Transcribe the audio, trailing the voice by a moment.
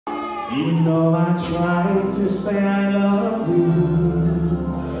Even though I try to say I love you,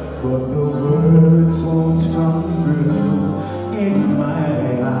 but the words won't come through. In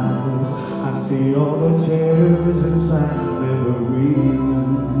my eyes, I see all the tears inside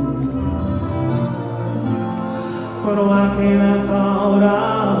memories. But why can't I thought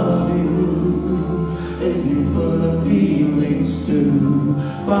of you? And you full of feelings too,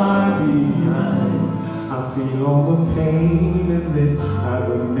 far behind. I feel all the pain in this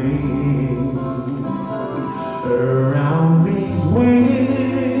agony. Around these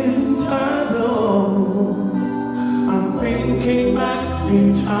winter blows, I'm thinking back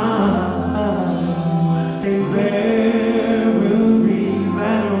in time, and there will be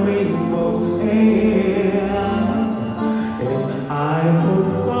that rainbow's end, and I could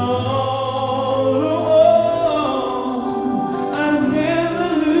follow on and never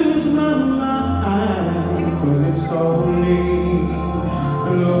lose my mind, 'cause it's so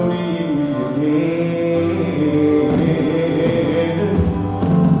lonely again.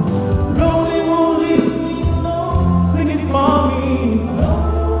 Lonely won't let me fall in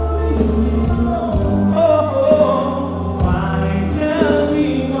love.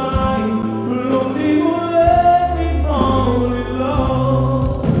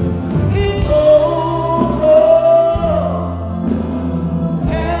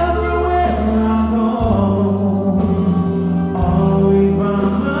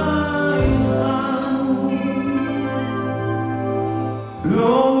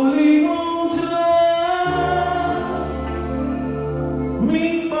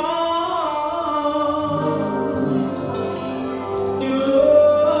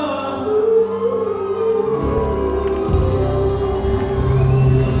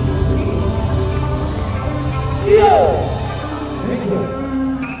 Yo! Thank you.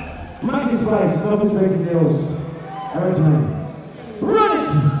 Mike is Spice, love is breaking the host. Every time. Run it!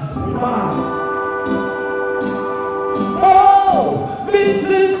 Fast! This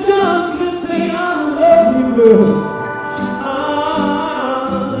is just to say I love you, girl.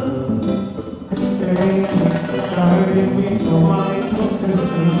 Tired me, so I took to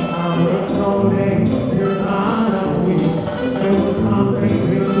sleep. I worked all day, you're not a week. There was something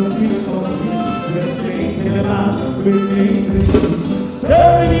real, you so sweet. Just thinking about beneath the sheet.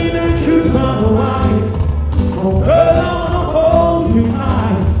 Staring in the truth of my eyes. Oh, girl, I wanna hold you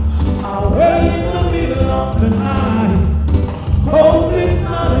tight. I'll wait in the middle of the night. Hope it's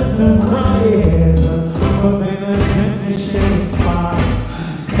not a surprise, but then again the shade is fine.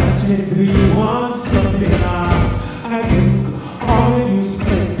 Sanchez, do you want something I think all you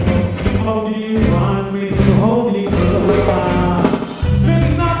speak. Or do you want me to hold you close?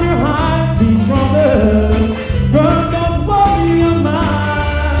 It's not your heart, be stronger. But don't worry your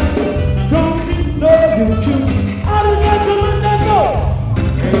mind. Don't you know you're cute? I don't get to let that go.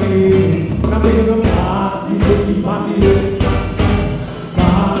 Hey, I'm in the past, you could keep on me.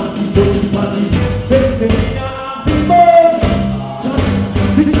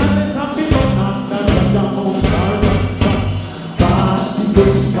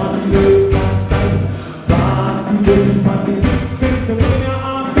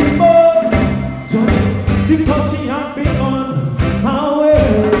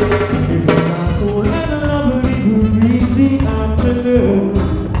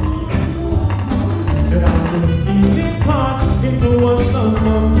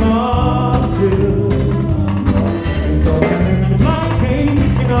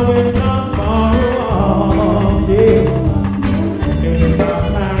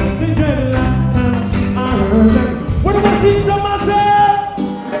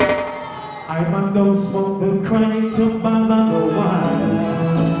 Don't smoke the chronic to buy the wine.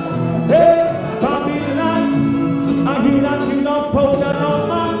 Hey, Babylon, I hear that you don't pull that on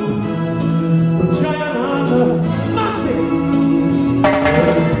man. But China, massive.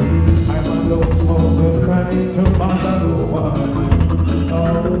 I don't smoke the chronic to buy the wine. Oh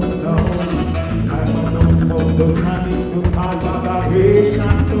no, I don't smoke the chronic to buy the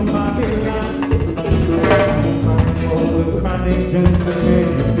Babylon to Babylon. I smoke the chronic just to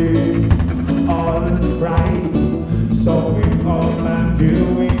get it. All right, so if all I'm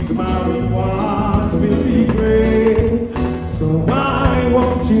doing's my rewards will be great. So why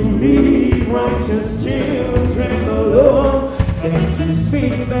won't you leave righteous children alone? Can't you see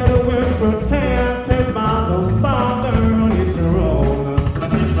that we're protected by the Father on His throne?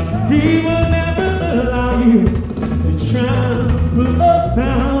 He will never allow you to trample us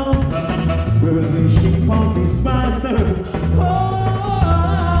down. We're the sheep of His master.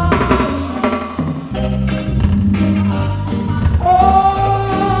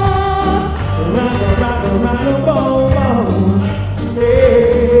 Right,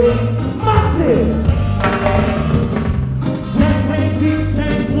 yeah.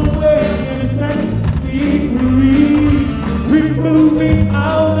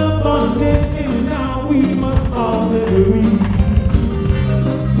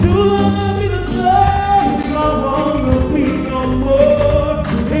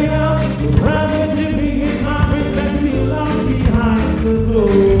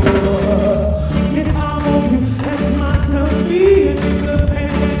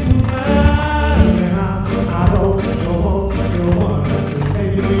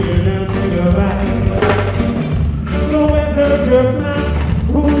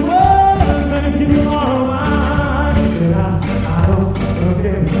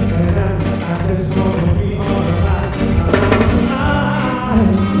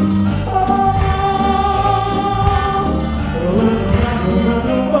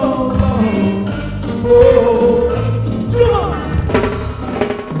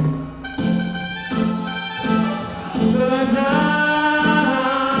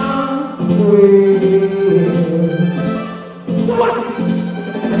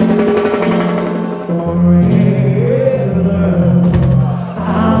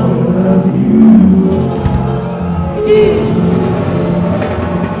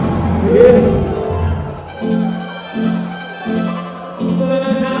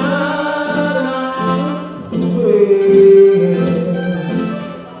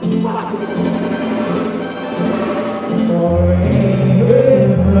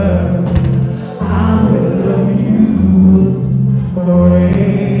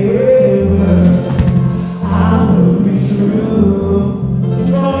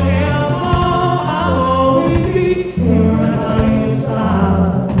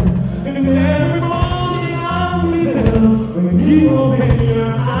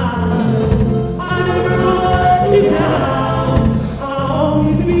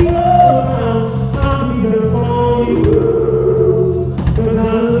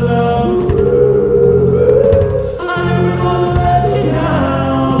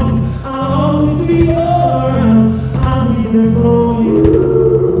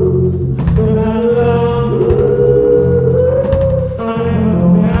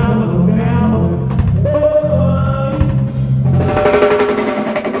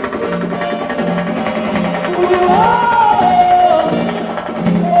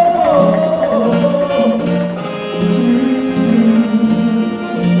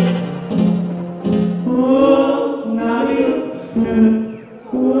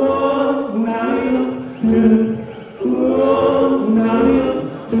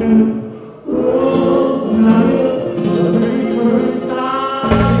 Oh, night, the very first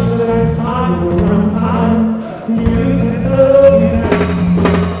time that I saw you from time, you said, oh, yeah.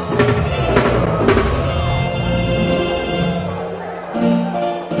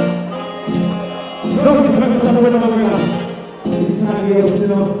 No, que se me está bueno, no, no,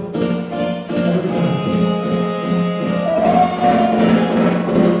 no.